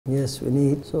Yes,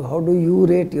 Vineet. So how do you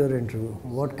rate your interview?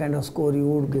 What kind of score you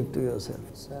would give to yourself?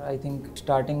 Sir, I think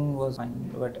starting was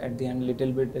fine, but at the end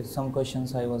little bit, some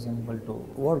questions I was unable to.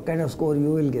 What kind of score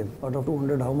you will give? Out of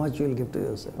 200, how much you will give to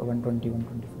yourself? 120,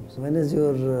 125. So when is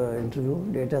your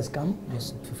interview? Date has come?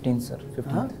 Yes, 15th, sir.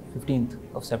 15th. 15th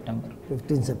of September.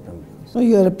 15 September. So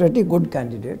you are a pretty good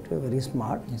candidate. You are very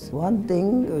smart. Yes. One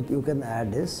thing which you can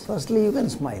add is, firstly, you can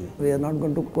smile. We are not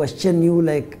going to question you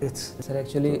like it's... Sir,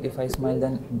 actually, if I smile,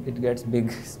 then it gets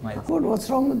big smile. Good, what's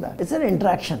wrong with that? It's an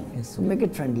interaction. Yes. So make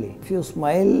it friendly. If you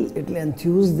smile, it will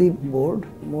enthuse the board,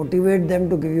 motivate them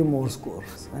to give you more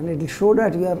scores. And it will show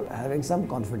that you are having some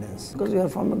confidence. Because you are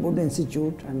from a good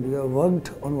institute and you have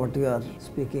worked on what you are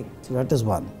speaking. So that is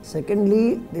one.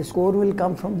 Secondly, the score will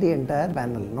come from the entire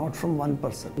panel, not from one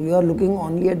person. You are looking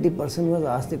only at the person who has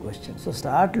asked the question. So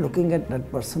start looking at that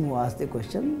person who asked the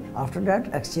question. After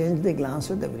that, exchange the glance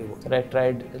with everyone. Sir, I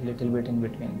tried a little bit in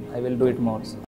between. I will do it more, sir.